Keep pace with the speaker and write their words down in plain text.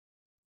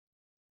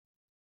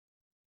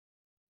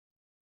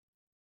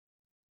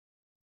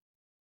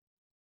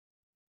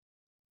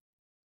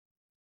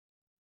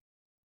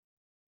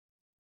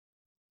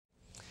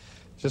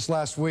Just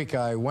last week,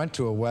 I went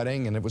to a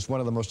wedding, and it was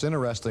one of the most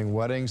interesting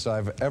weddings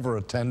I've ever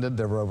attended.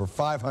 There were over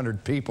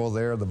 500 people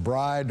there. The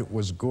bride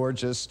was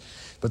gorgeous.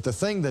 But the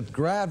thing that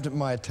grabbed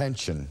my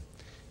attention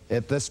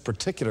at this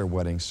particular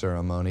wedding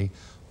ceremony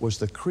was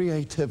the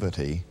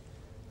creativity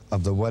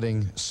of the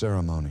wedding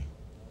ceremony.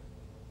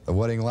 The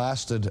wedding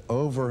lasted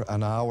over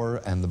an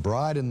hour, and the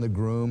bride and the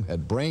groom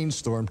had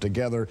brainstormed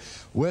together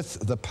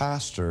with the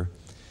pastor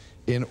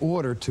in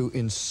order to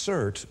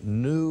insert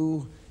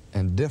new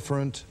and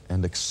different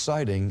and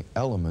exciting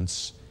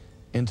elements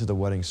into the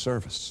wedding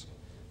service.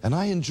 And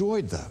I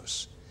enjoyed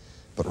those.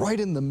 But right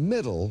in the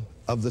middle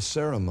of the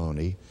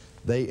ceremony,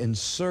 they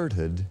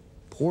inserted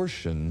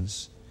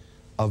portions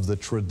of the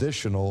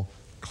traditional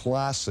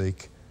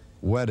classic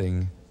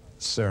wedding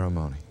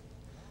ceremony.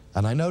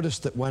 And I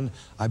noticed that when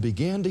I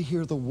began to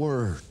hear the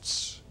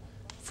words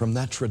from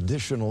that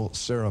traditional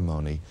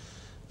ceremony,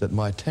 that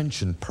my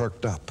attention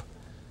perked up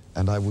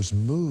and I was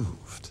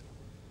moved.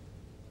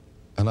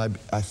 And I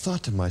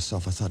thought to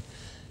myself,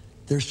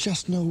 there's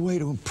just no way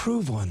to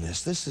improve on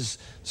this. This is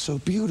so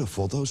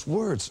beautiful. Those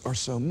words are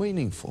so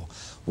meaningful.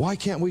 Why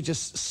can't we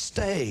just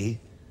stay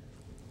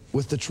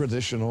with the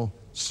traditional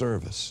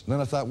service? And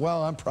then I thought,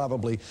 well, I'm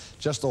probably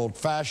just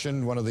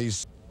old-fashioned, one of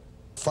these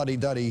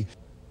fuddy-duddy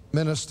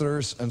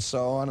ministers and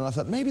so on. And I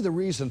thought maybe the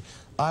reason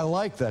I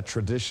like that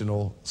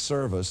traditional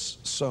service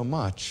so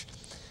much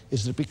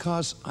is that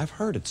because I've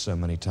heard it so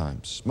many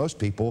times. Most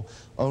people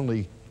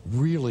only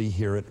really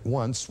hear it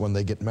once when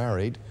they get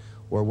married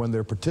or when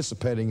they're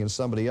participating in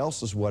somebody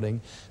else's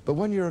wedding. But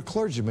when you're a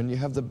clergyman, you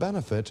have the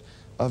benefit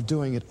of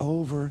doing it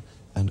over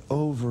and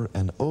over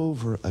and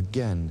over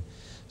again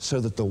so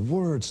that the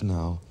words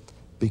now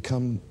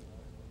become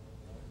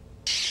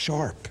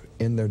sharp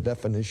in their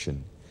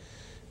definition.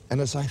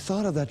 And as I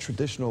thought of that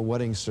traditional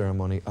wedding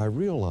ceremony, I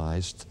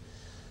realized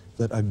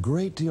that a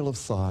great deal of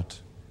thought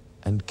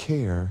and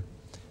care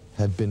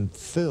had been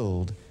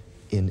filled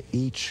in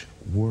each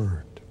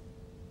word.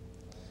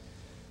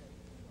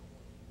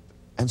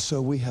 And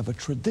so we have a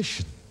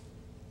tradition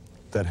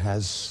that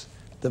has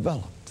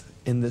developed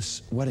in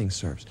this wedding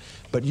service.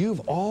 But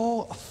you've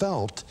all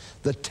felt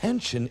the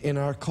tension in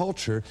our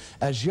culture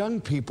as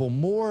young people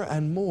more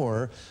and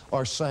more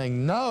are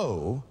saying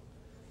no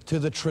to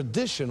the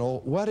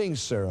traditional wedding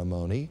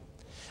ceremony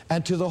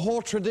and to the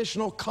whole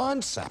traditional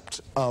concept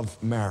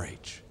of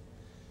marriage.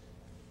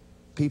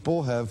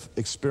 People have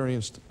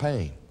experienced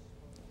pain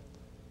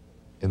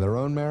in their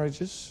own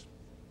marriages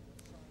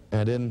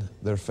and in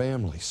their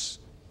families.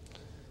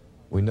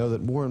 We know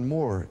that more and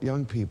more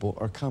young people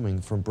are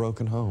coming from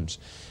broken homes.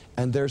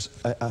 And there's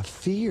a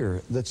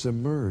fear that's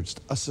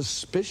emerged, a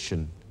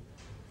suspicion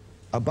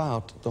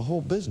about the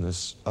whole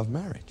business of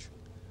marriage.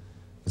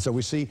 And so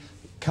we see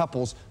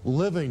couples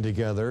living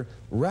together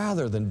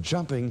rather than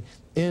jumping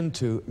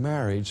into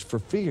marriage for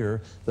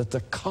fear that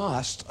the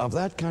cost of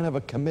that kind of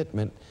a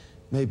commitment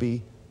may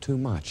be too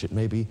much. It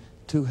may be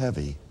too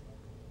heavy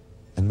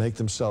and make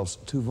themselves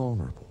too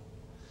vulnerable.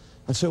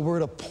 And so we're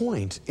at a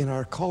point in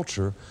our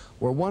culture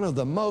where one of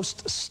the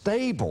most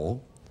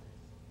stable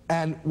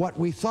and what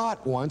we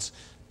thought once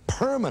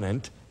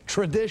permanent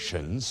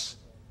traditions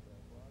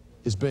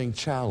is being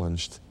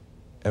challenged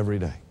every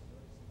day.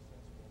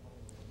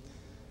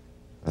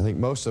 I think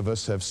most of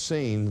us have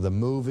seen the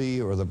movie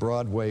or the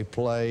Broadway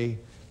play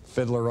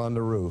Fiddler on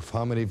the Roof.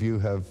 How many of you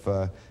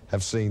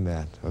have seen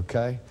that,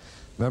 okay?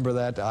 Remember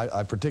that?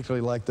 I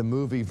particularly like the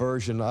movie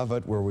version of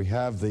it where we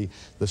have the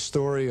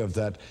story of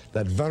that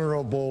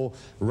venerable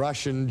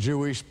Russian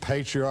Jewish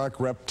patriarch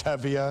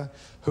Reptevia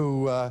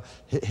who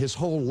his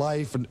whole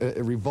life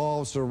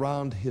revolves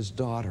around his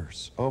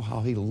daughters. Oh,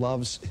 how he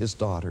loves his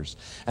daughters.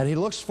 And he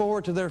looks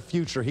forward to their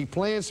future. He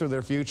plans for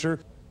their future.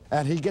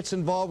 And he gets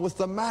involved with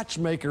the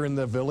matchmaker in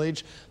the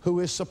village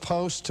who is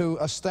supposed to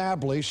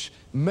establish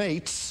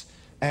mates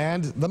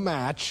and the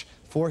match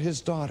for his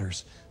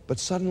daughters. But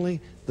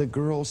suddenly, the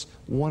girls,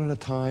 one at a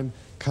time,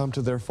 come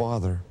to their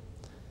father,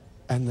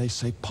 and they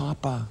say,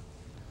 "Papa,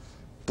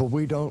 but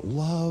we don't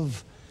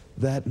love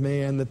that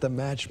man that the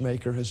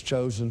matchmaker has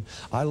chosen.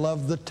 I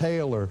love the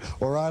tailor,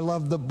 or I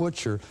love the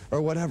butcher,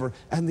 or whatever."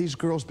 And these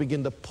girls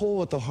begin to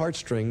pull at the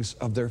heartstrings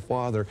of their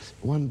father,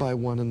 one by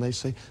one, and they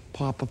say,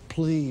 "Papa,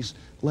 please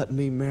let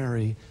me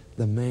marry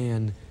the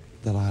man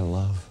that I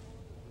love."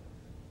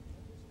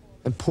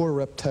 And poor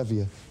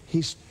Reptevia,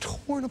 he's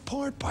torn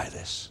apart by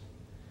this.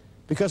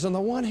 Because on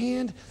the one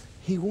hand,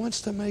 he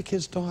wants to make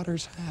his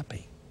daughters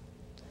happy.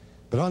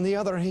 But on the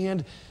other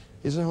hand,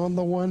 he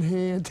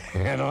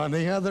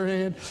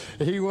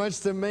wants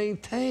to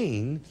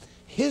maintain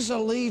his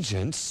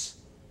allegiance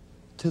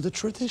to the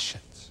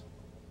traditions.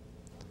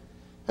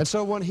 And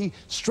so when he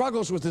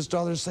struggles with his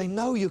daughters, say,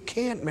 "No, you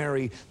can't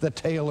marry the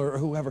tailor," or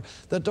whoever,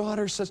 the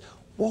daughter says,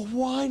 "Well,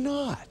 why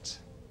not?"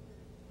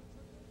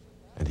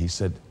 And he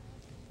said,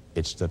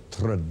 "It's the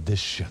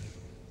tradition."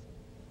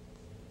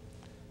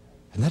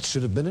 And that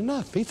should have been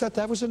enough. He thought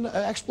that was an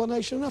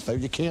explanation enough.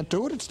 You can't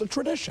do it, it's the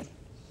tradition.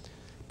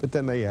 But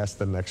then they asked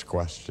the next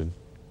question.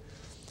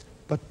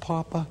 "But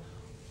Papa,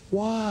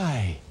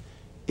 why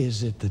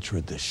is it the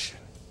tradition?"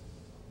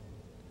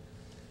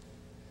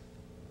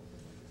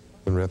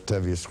 And Reb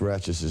Tevye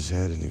scratches his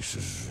head and he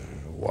says,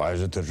 why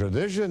is it the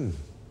tradition?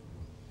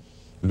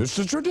 It's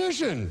the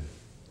tradition.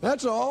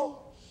 That's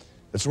all.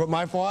 It's what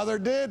my father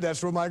did.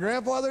 That's what my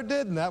grandfather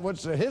did. And that's what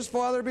his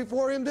father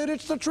before him did.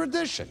 It's the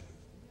tradition.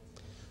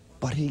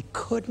 But he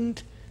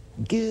couldn't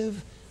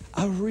give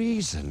a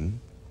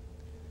reason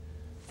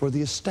for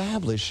the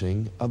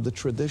establishing of the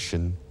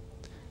tradition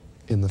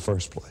in the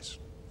first place.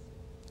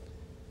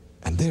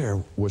 And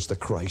there was the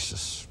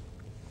crisis.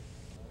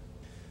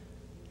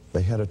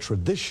 They had a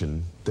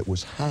tradition that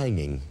was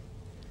hanging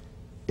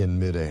in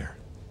midair.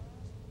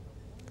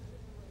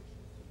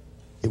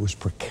 It was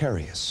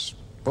precarious.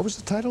 What was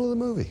the title of the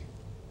movie?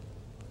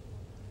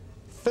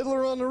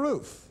 Fiddler on the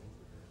Roof.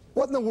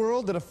 What in the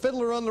world did a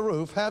fiddler on the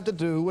roof have to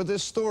do with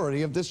this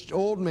story of this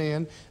old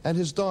man and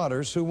his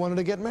daughters who wanted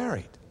to get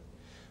married?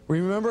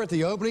 Remember at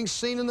the opening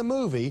scene in the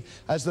movie,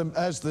 as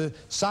the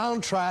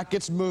soundtrack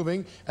gets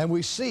moving, and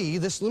we see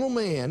this little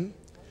man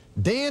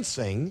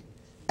dancing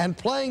and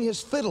playing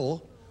his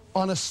fiddle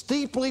on a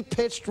steeply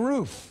pitched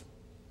roof.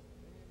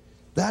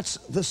 That's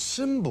the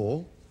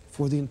symbol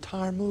for the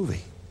entire movie.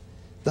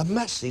 The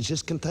message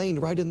is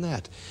contained right in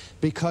that.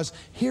 Because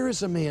here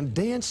is a man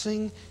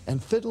dancing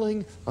and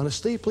fiddling on a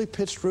steeply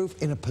pitched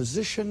roof in a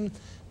position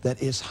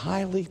that is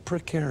highly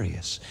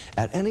precarious.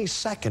 At any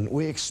second,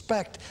 we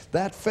expect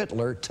that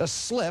fiddler to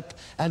slip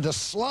and to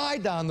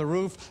slide down the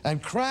roof and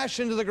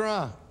crash into the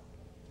ground.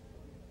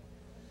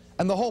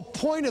 And the whole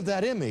point of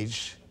that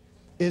image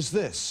is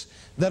this,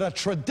 that a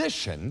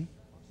tradition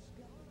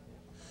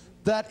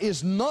that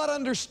is not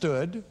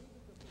understood,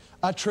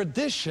 a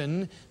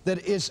tradition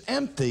that is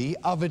empty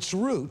of its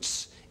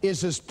roots,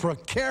 is as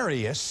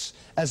precarious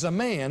as a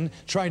man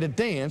trying to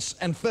dance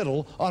and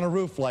fiddle on a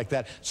roof like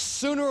that.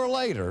 Sooner or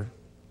later,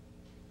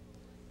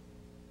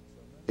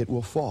 it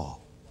will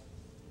fall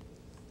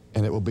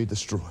and it will be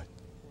destroyed.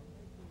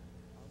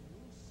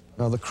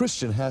 Now the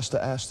Christian has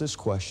to ask this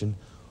question,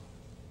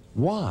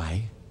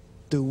 why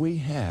do we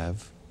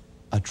have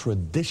a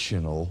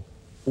traditional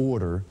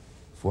order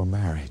for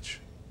marriage?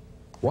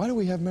 Why do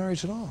we have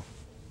marriage at all?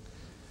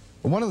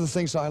 Well, one of the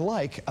things I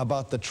like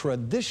about the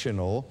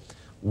traditional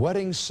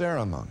wedding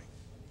ceremony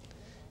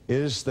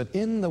is that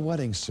in the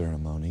wedding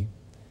ceremony,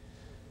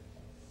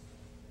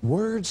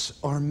 words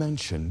are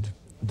mentioned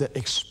that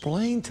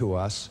explain to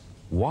us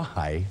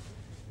why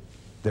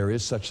there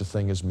is such a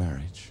thing as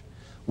marriage.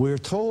 We're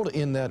told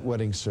in that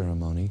wedding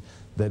ceremony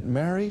that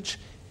marriage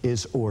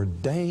is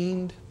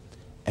ordained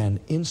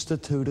and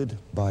instituted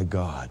by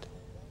God.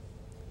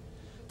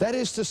 That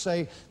is to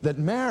say that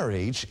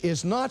marriage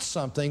is not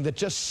something that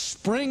just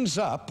springs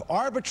up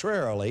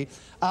arbitrarily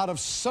out of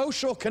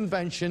social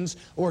conventions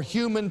or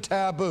human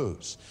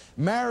taboos.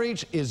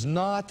 Marriage is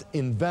not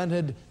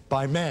invented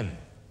by men.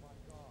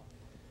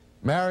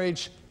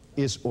 Marriage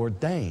is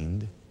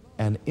ordained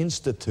and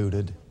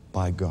instituted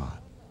by God.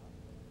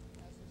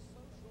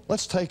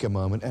 Let's take a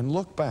moment and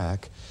look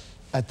back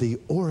at the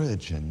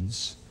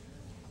origins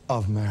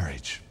of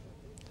marriage.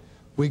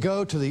 We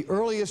go to the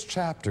earliest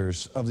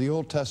chapters of the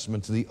Old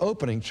Testament, to the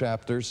opening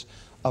chapters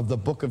of the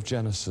book of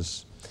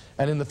Genesis.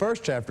 And in the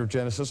first chapter of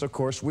Genesis, of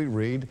course, we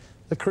read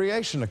the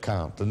creation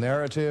account, the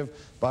narrative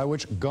by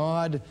which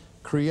God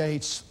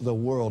creates the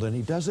world, and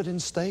He does it in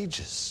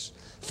stages.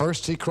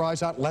 First He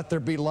cries out, let there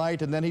be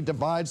light, and then He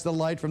divides the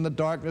light from the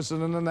darkness,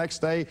 and then the next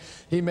day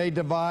He may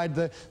divide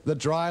the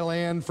dry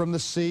land from the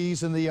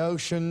seas and the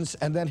oceans,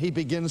 and then He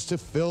begins to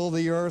fill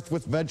the earth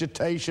with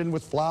vegetation,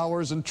 with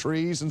flowers and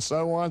trees and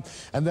so on,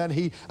 and then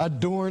He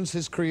adorns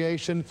His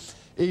creation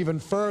even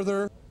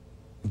further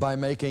by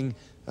making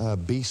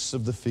beasts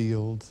of the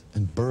field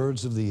and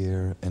birds of the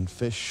air and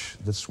fish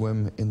that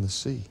swim in the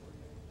sea.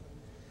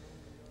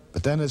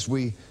 But then as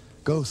we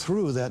go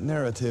through that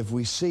narrative,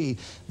 we see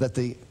that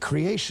the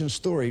creation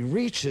story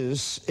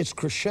reaches its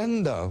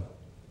crescendo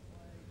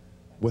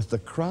with the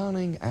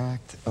crowning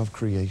act of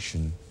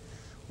creation,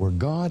 where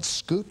God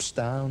scoops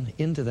down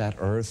into that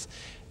earth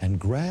and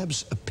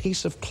grabs a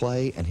piece of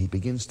clay and He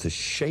begins to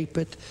shape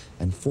it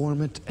and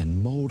form it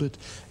and mold it,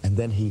 and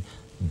then He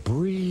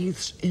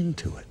breathes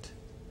into it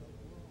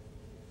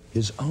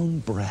His own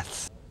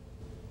breath.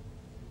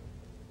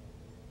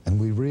 And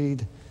we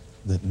read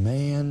that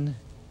man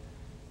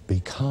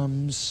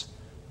becomes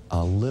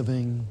a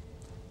living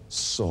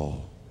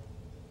soul.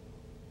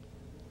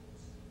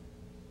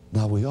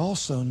 Now we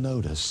also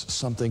notice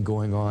something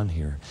going on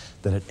here,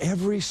 that at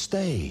every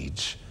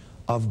stage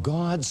of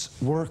God's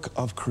work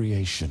of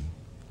creation,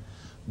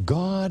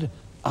 God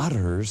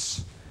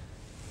utters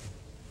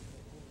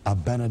a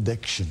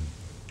benediction.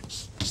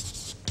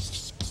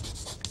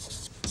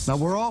 Now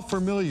we're all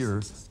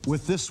familiar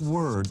with this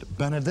word,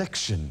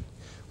 benediction.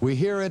 We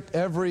hear it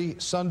every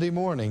Sunday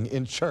morning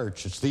in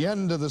church. It's the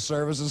end of the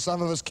service, and some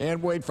of us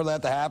can't wait for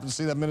that to happen,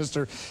 see that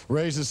minister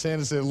raise his hand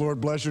and say, Lord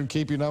bless you and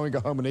keep you, now we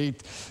go home and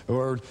eat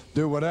or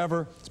do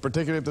whatever,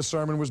 particularly if the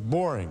sermon was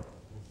boring.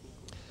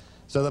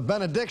 So the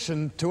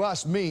benediction to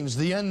us means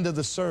the end of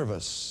the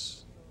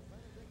service.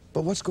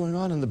 But what's going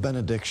on in the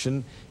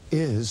benediction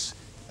is,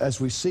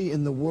 as we see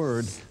in the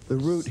word, the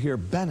root here,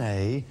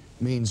 bene,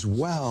 means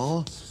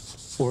well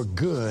or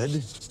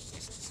good,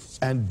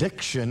 and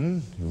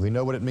diction, we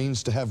know what it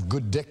means to have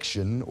good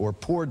diction or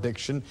poor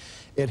diction.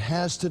 It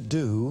has to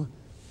do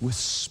with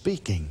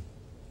speaking.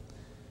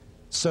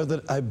 So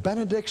that a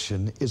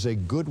benediction is a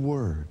good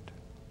word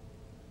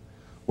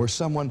where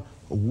someone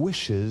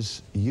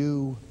wishes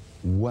you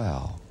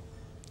well.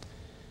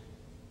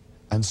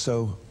 And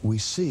so we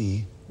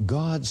see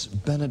God's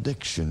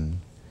benediction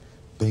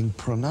being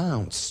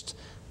pronounced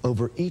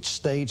over each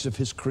stage of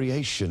his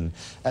creation.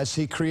 As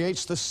he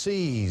creates the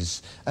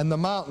seas and the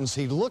mountains,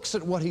 he looks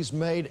at what he's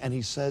made and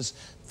he says,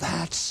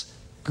 that's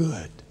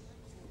good.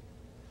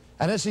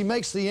 And as he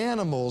makes the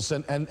animals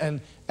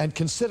and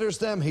considers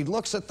them, he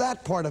looks at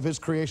that part of his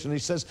creation and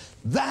he says,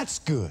 that's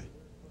good.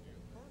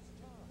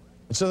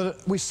 And so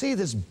that we see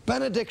this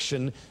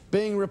benediction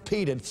being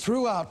repeated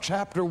throughout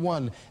chapter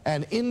 1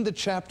 and into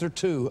chapter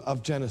 2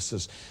 of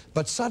Genesis.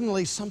 But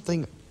suddenly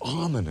something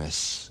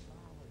ominous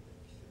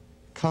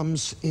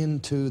comes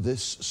into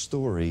this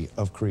story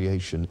of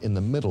creation in the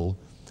middle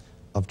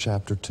of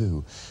chapter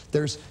 2.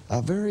 There's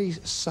a very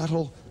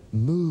subtle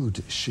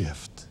mood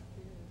shift.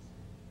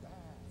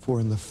 For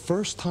in the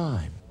first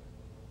time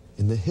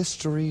in the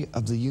history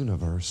of the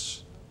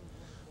universe,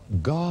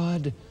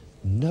 God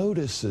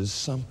notices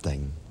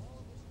something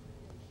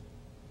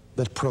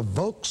that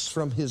provokes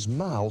from his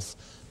mouth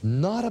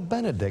not a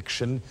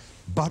benediction,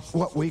 but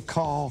what we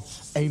call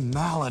a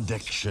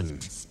malediction.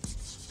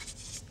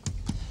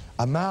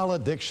 A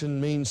malediction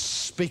means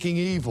speaking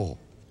evil.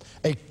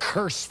 A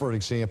curse, for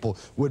example,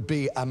 would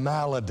be a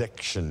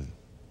malediction,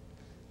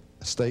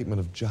 a statement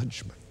of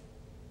judgment.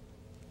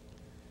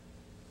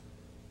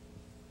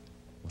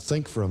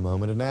 Think for a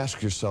moment and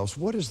ask yourselves,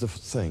 what is the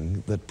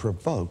thing that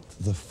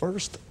provoked the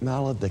first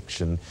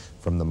malediction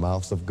from the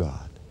mouth of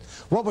God?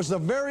 What was the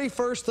very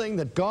first thing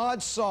that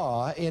God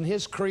saw in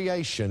his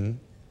creation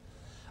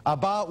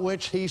about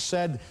which he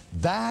said,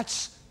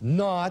 that's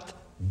not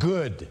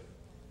good?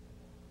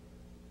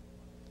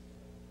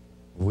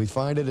 We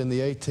find it in the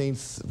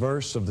 18th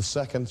verse of the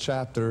 2nd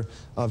chapter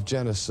of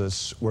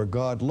Genesis, where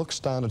God looks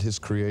down at his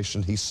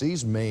creation. He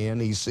sees man,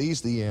 he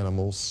sees the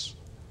animals,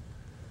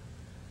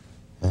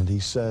 and he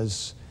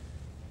says,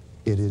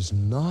 it is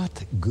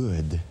not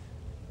good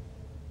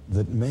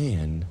that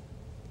man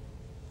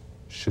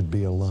should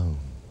be alone.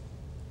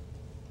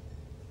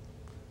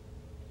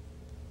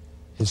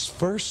 His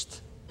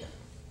first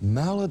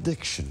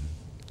malediction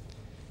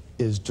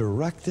is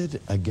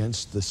directed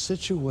against the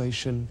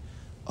situation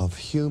of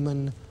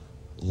human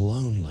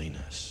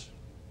loneliness.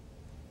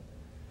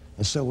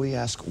 And so we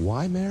ask,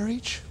 why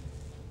marriage?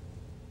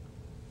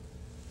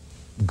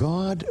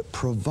 God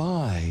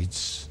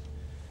provides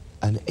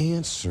an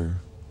answer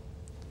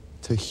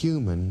to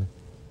human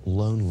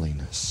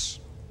loneliness.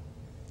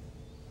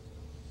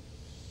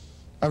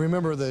 I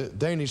remember the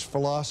Danish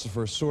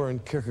philosopher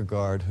Søren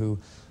Kierkegaard, who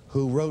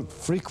wrote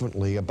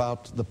frequently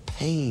about the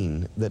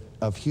pain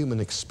of human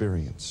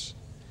experience.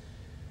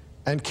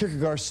 And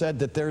Kierkegaard said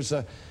that there's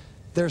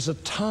a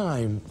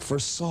time for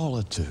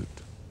solitude.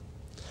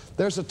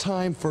 There's a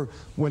time for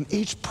when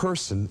each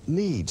person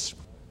needs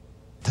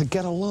to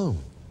get alone,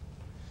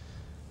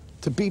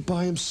 to be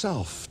by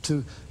himself,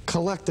 to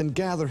collect and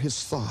gather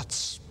his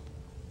thoughts,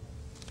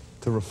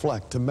 to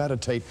reflect, to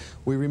meditate.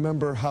 We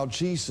remember how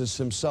Jesus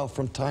himself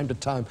from time to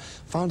time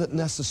found it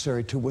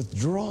necessary to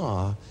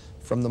withdraw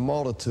from the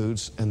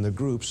multitudes and the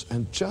groups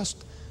and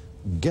just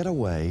get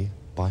away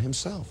by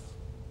himself.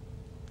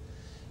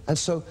 And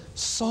so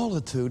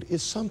solitude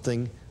is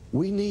something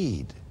we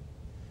need,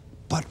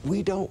 but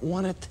we don't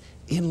want it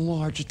in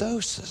large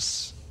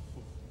doses.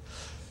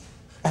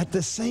 At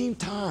the same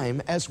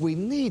time as we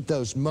need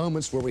those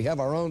moments where we have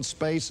our own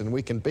space and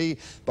we can be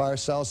by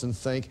ourselves and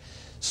think,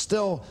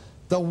 still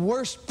the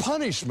worst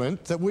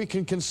punishment that we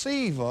can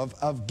conceive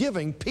of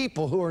giving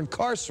people who are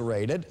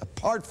incarcerated,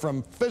 apart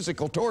from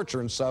physical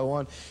torture and so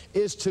on,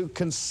 is to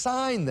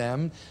consign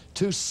them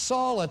to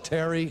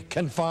solitary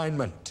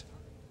confinement,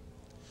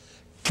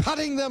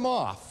 cutting them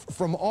off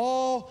from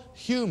all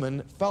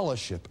human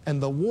fellowship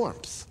and the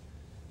warmth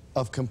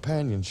of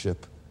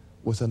companionship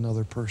with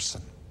another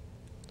person.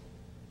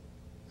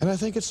 And I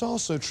think it's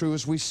also true,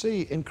 as we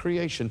see in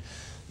creation,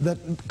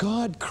 that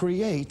God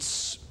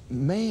creates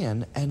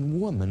man and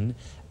woman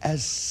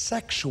as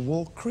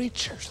sexual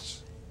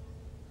creatures.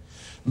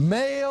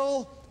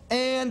 Male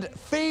and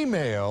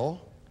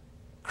female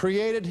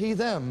created he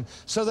them,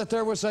 so that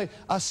there was a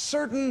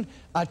certain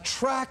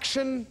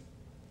attraction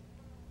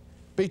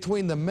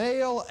between the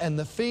male and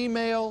the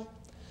female,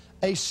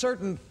 a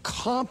certain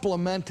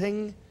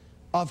complementing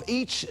of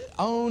each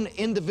own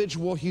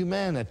individual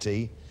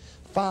humanity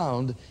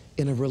found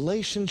in a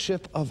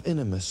relationship of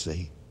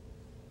intimacy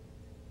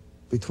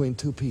between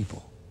two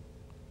people,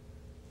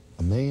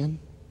 a man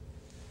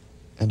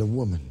and a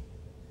woman.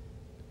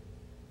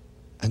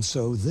 And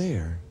so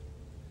there,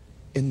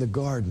 in the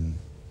garden,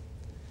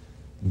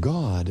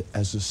 God,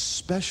 as a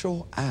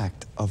special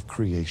act of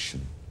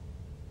creation,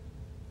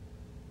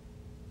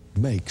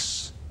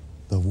 makes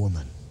the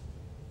woman.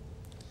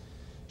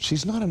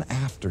 She's not an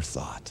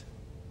afterthought.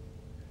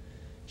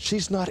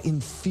 She's not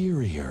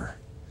inferior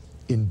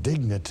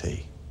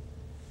indignity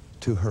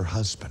to her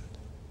husband.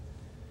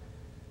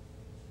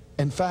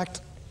 In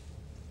fact,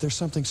 there's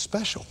something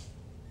special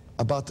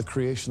about the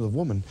creation of the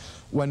woman.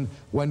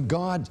 When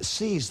God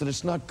sees that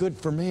it's not good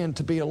for man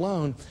to be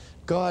alone,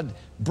 God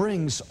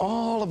brings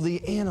all of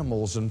the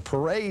animals and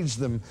parades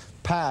them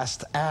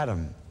past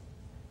Adam.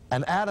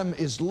 And Adam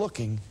is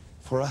looking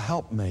for a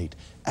helpmate.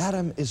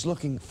 Adam is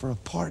looking for a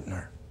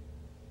partner.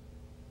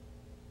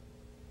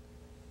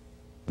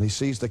 And he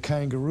sees the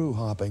kangaroo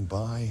hopping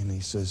by and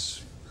he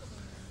says,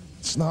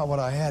 it's not what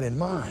I had in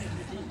mind,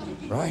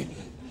 right?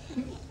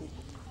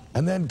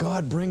 And then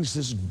God brings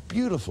this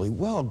beautifully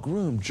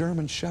well-groomed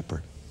German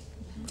shepherd.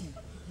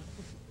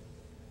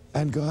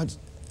 And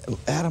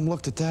Adam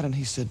looked at that and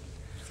he said,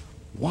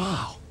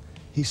 wow.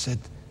 He said,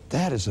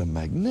 that is a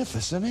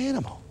magnificent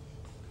animal.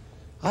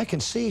 I can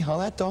see how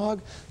that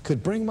dog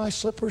could bring my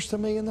slippers to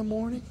me in the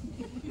morning.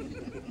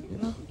 You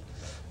know?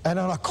 And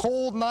on a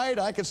cold night,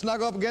 I could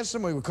snuggle up against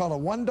him. We would call it a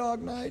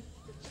one-dog night.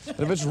 And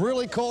if it's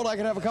really cold, I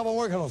could have a couple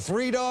more, call it a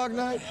three-dog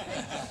night.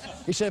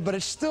 He said, but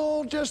it's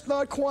still just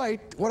not quite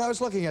what I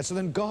was looking at. So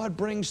then God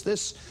brings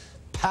this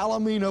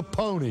Palomino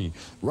pony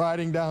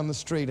riding down the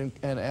street, and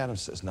Adam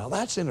says, now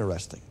that's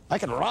interesting. I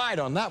can ride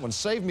on that one,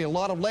 save me a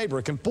lot of labor.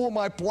 It can pull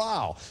my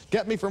plow,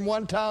 get me from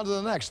one town to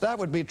the next. That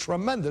would be a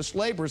tremendous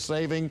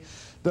labor-saving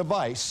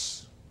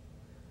device.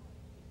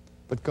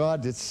 But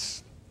God,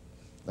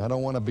 I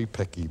don't want to be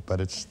picky, but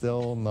it's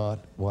still not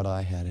what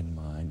I had in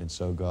mind. And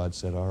so God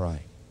said, all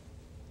right,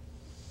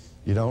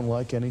 you don't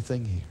like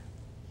anything here.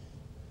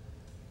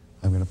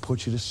 I'm going to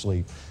put you to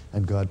sleep.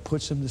 And God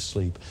puts him to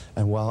sleep.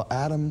 And while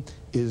Adam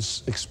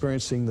is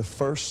experiencing the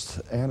first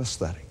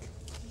anesthetic,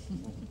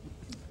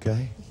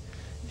 okay,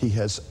 he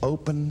has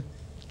open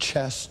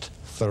chest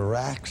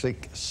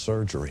thoracic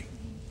surgery.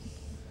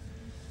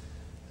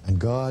 And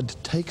God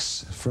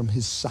takes from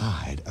his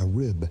side a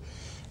rib,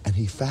 and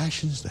he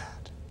fashions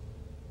that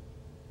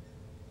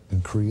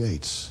and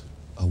creates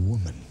a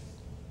woman.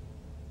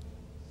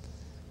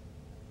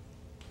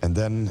 And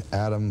then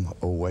Adam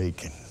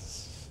awakens.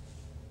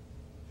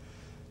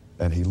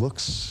 And he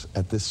looks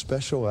at this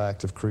special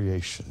act of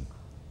creation.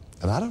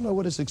 And I don't know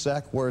what his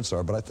exact words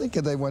are, but I think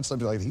they went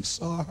something like, he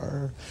saw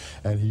her,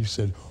 and he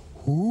said,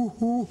 hoo,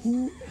 hoo,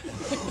 hoo.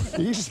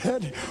 He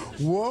said,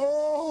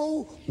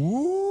 whoa,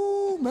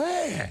 woo,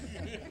 man.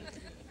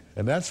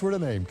 And that's where the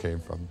name came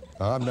from.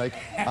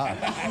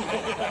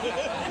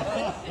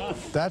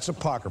 That's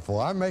apocryphal.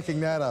 I'm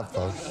making that up,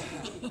 folks.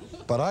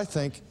 But I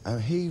think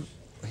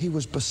he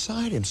was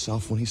beside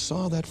himself when he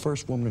saw that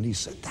first woman, and he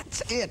said,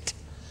 that's it.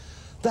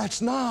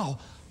 That's now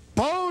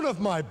bone of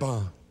my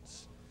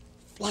bones,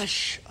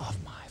 flesh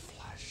of my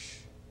flesh.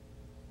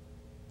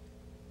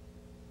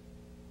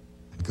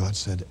 And God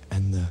said,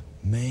 and the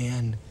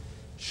man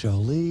shall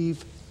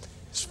leave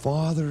his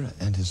father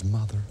and his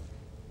mother,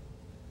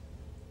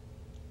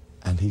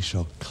 and he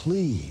shall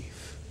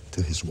cleave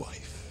to his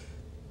wife.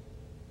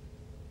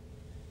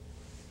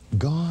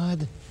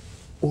 God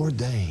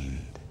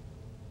ordained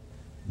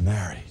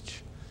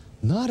marriage,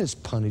 not as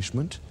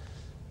punishment,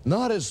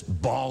 not as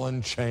ball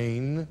and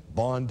chain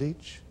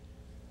bondage,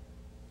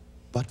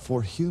 but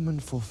for human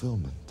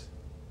fulfillment,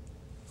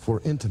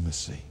 for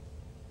intimacy,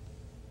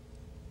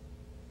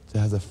 to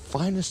have the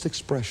finest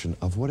expression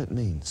of what it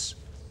means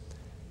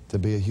to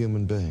be a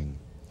human being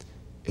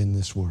in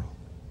this world.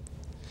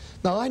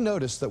 Now, I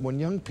notice that when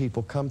young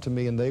people come to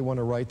me and they want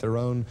to write their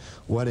own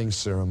wedding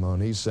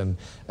ceremonies, and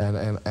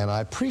I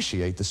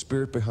appreciate the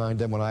spirit behind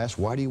them. When I ask,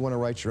 why do you want to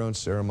write your own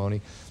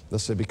ceremony? They'll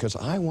say, because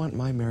I want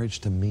my marriage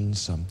to mean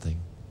something.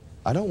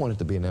 I don't want it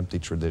to be an empty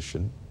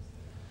tradition.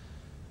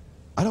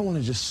 I don't want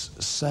to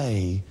just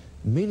say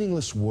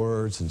meaningless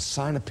words and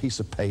sign a piece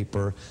of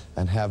paper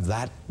and have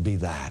that be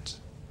that.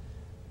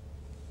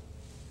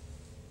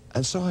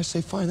 And so I say,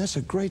 fine, that's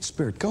a great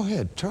spirit. Go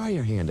ahead, try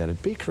your hand at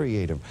it. Be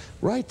creative.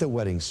 Write the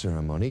wedding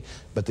ceremony.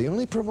 But the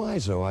only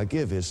proviso I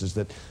give is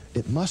that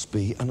it must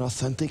be an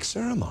authentic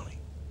ceremony.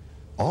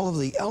 All of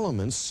the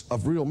elements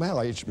of real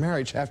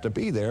marriage have to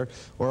be there,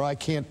 or I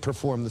can't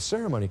perform the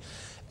ceremony.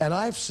 And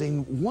I've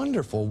seen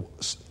wonderful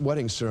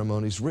wedding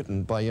ceremonies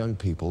written by young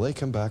people. They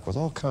come back with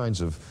all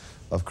kinds of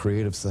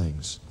creative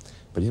things.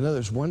 But you know,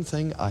 there's one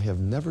thing I have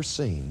never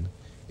seen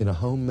in a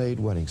homemade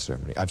wedding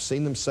ceremony. I've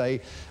seen them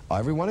say,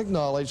 everyone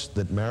acknowledge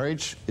that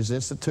marriage is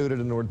instituted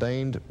and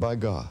ordained by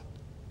God.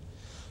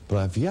 But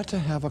I've yet to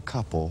have a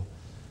couple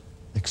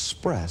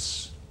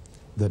express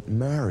that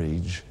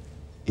marriage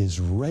is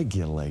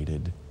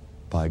regulated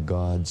by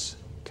God's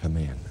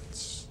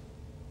commandments,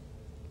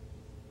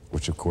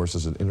 which of course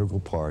is an integral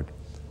part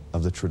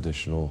of the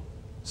traditional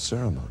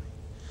ceremony,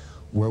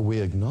 where we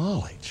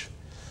acknowledge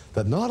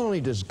that not only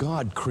does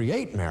God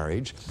create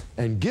marriage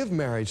and give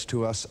marriage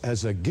to us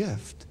as a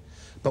gift,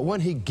 but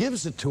when he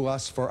gives it to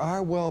us for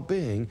our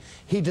well-being,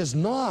 he does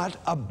not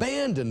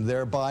abandon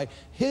thereby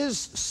his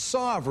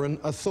sovereign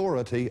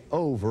authority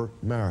over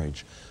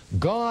marriage.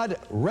 God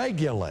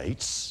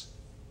regulates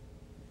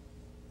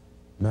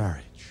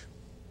marriage,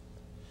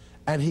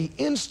 and he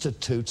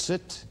institutes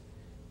it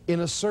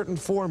in a certain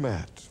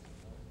format.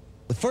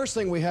 The first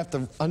thing we have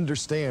to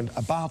understand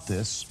about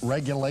this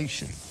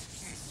regulation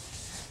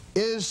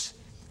is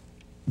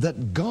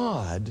that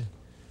God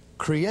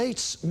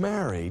creates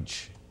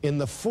marriage in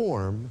the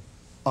form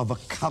of a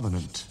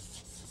covenant.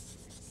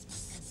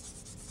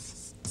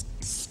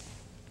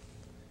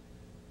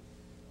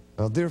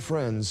 Now, dear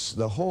friends,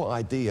 the whole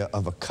idea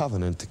of a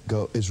covenant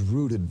is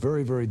rooted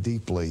very, very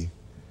deeply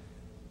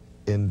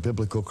in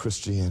biblical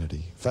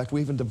Christianity. In fact,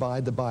 we even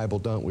divide the Bible,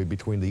 don't we,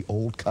 between the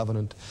Old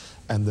Covenant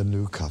and the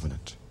New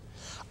Covenant.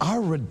 Our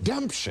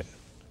redemption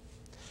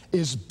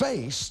is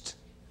based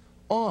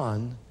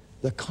on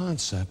the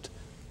concept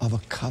of a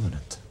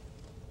covenant.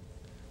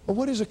 Well,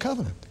 what is a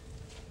covenant?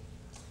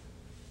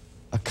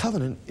 A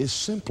covenant is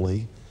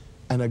simply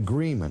an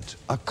agreement,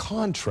 a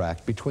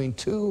contract between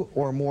two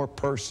or more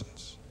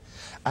persons.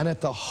 And at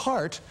the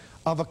heart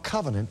of a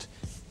covenant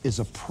is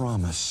a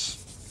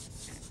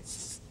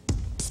promise.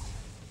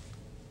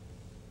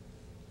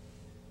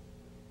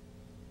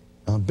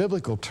 On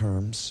biblical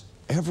terms,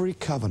 every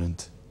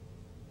covenant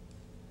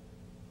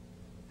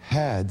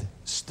had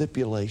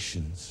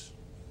stipulations.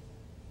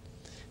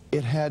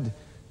 It had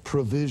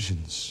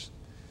provisions,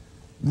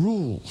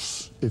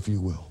 rules, if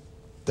you will,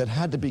 that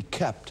had to be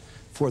kept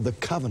for the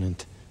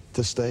covenant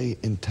to stay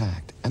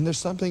intact. And there's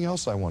something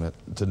else I wanted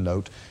to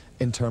note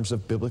in terms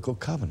of biblical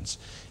covenants.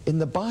 In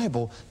the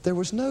Bible, there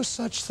was no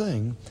such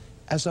thing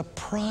as a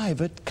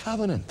private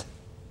covenant.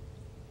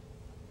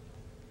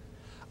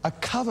 A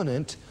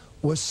covenant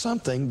was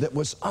something that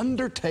was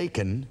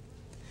undertaken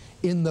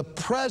in the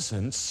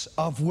presence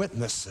of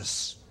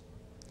witnesses.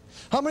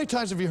 How many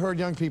times have you heard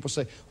young people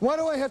say, why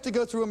do I have to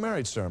go through a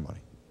marriage ceremony?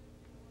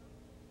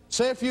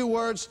 Say a few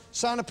words,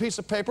 sign a piece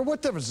of paper,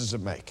 what difference does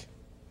it make?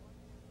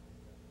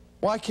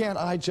 Why can't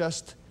I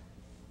just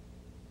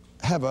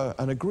have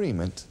an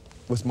agreement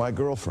with my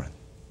girlfriend?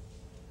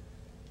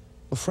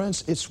 Well,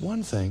 friends, it's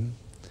one thing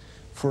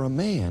for a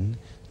man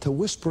to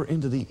whisper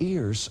into the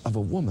ears of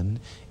a woman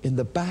in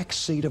the back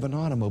seat of an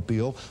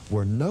automobile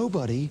where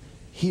nobody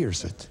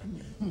hears it,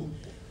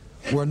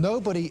 where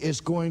nobody is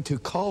going to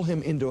call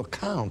him into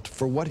account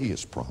for what he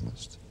has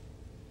promised,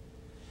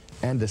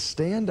 and to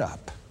stand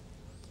up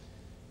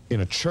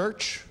in a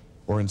church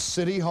or in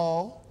City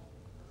Hall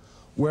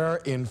where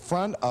in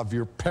front of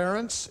your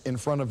parents, in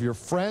front of your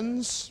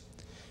friends,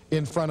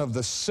 in front of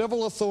the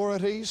civil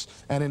authorities,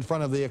 and in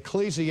front of the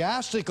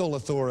ecclesiastical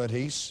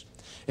authorities,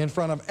 in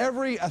front of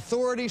every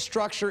authority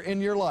structure in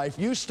your life,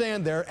 you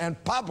stand there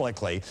and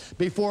publicly,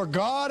 before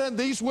God and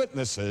these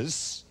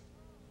witnesses,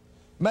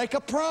 make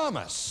a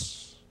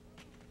promise.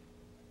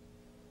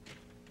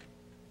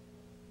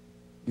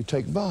 You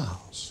take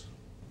vows,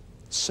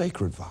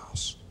 sacred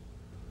vows,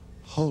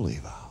 holy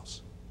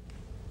vows,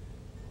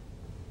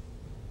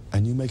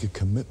 and you make a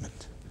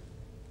commitment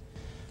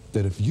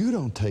that if you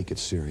don't take it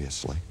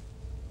seriously,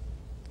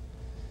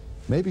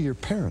 maybe your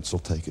parents will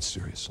take it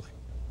seriously,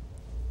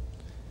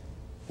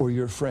 or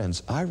your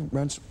friends. I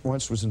once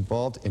was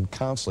involved in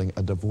counseling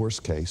a divorce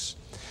case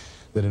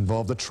that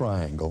involved a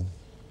triangle,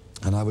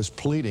 and I was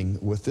pleading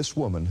with this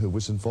woman who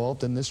was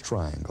involved in this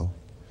triangle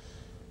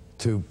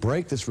to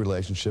break this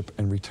relationship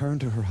and return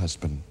to her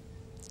husband.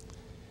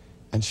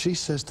 And she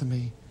says to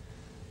me,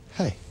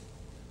 hey,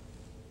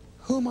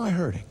 who am I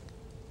hurting?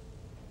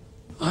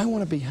 I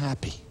want to be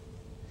happy.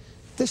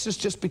 This is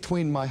just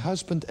between my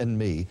husband and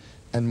me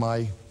and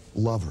my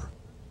lover.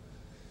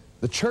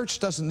 The church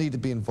doesn't need to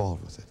be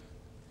involved with it.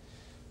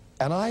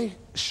 And I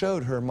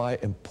showed her my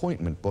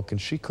appointment book, and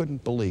she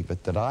couldn't believe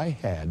it, that I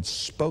had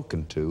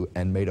spoken to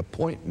and made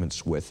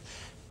appointments with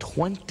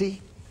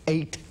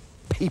 28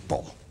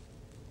 people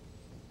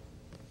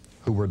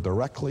who were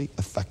directly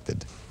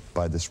affected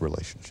by this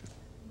relationship.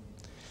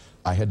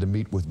 I had to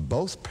meet with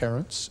both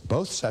parents,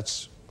 both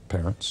sets of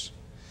parents,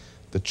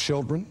 the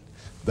children,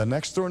 the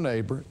next door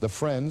neighbor, the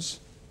friends,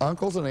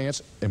 uncles and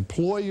aunts,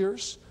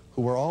 employers,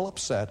 who were all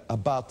upset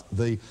about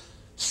the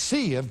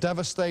sea of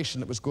devastation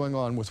that was going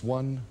on with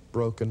one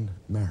broken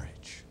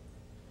marriage.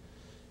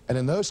 And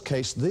in those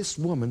cases, this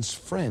woman's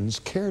friends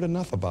cared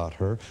enough about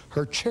her,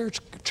 her church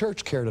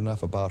cared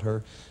enough about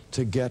her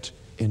to get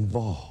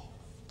involved.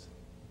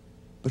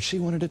 But she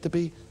wanted it to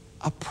be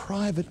a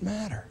private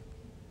matter.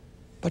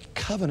 But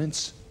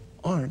covenants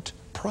aren't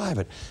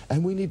private.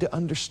 And we need to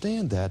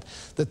understand that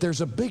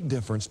there's a big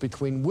difference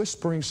between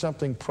whispering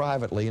something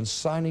privately and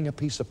signing a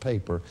piece of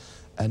paper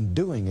and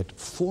doing it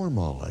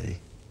formally,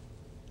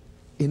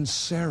 in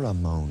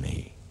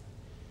ceremony,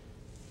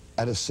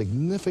 at a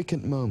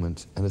significant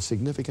moment and a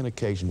significant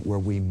occasion where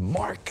we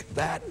mark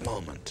that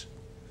moment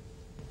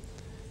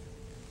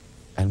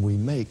and we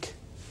make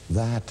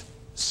that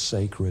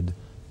sacred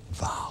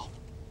vow.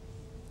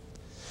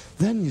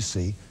 Then, you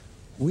see,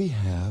 we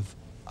have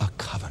a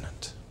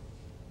covenant.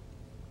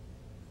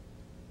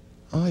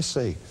 I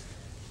say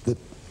that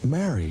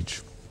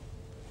marriage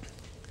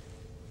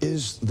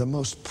is the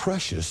most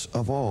precious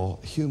of all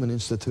human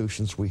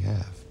institutions we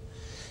have.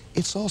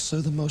 It's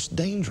also the most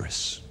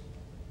dangerous.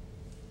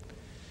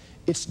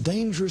 It's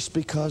dangerous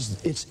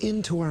because it's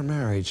into our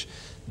marriage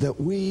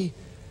that we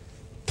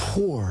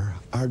pour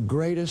our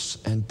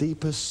greatest and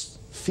deepest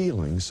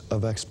feelings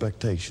of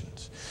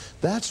expectations.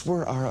 That's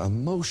where our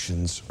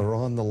emotions are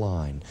on the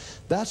line.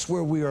 That's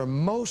where we are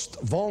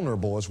most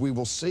vulnerable, as we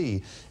will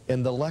see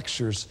in the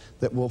lectures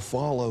that will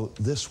follow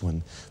this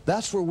one.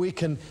 That's where we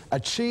can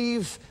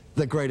achieve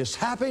the greatest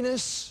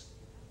happiness,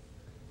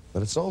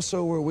 but it's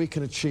also where we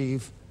can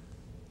achieve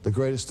the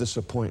greatest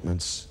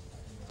disappointments,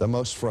 the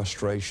most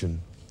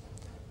frustration,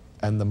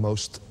 and the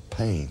most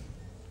pain.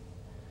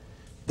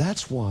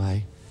 That's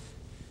why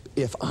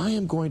if I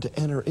am going to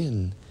enter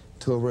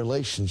into a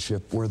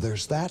relationship where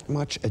there's that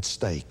much at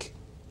stake,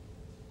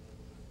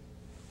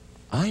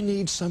 I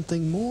need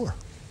something more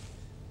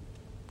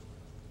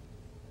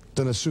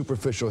than a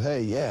superficial,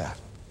 hey, yeah,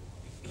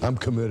 I'm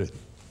committed.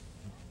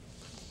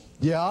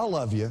 Yeah, I'll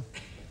love you.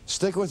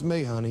 Stick with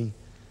me, honey,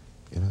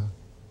 you know.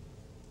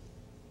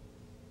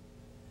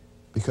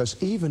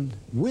 Because even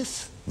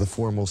with the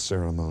formal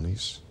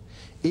ceremonies,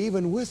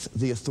 even with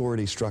the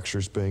authority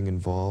structures being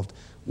involved,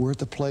 we're at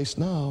the place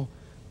now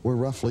where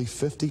roughly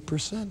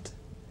 50%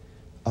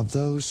 of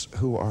those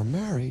who are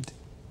married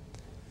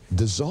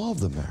dissolve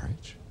the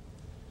marriage.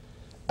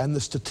 And the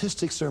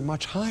statistics are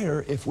much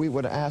higher if we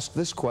would ask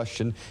this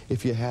question: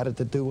 if you had it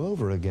to do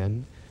over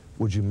again,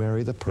 would you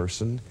marry the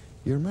person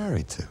you're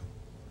married to?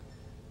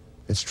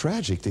 It's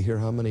tragic to hear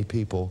how many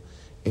people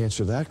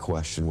answer that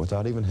question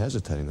without even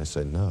hesitating. They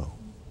say no.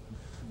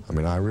 I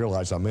mean, I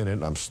realize I'm in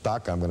it, I'm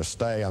stuck, I'm going to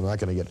stay, I'm not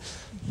going to get...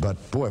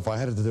 But boy, if I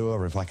had it to do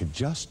over, if I could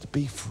just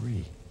be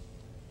free.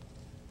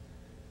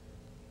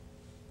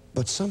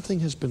 But something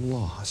has been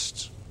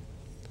lost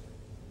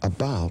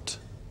about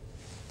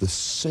the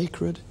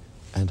sacred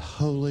and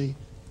holy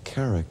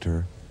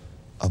character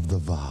of the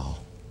vow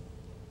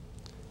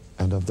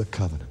and of the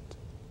covenant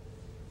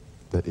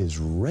that is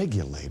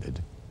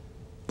regulated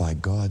by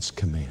God's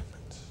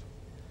commandments.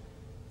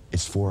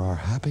 It's for our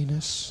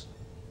happiness,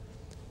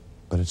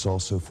 but it's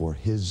also for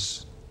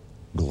His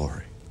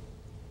glory.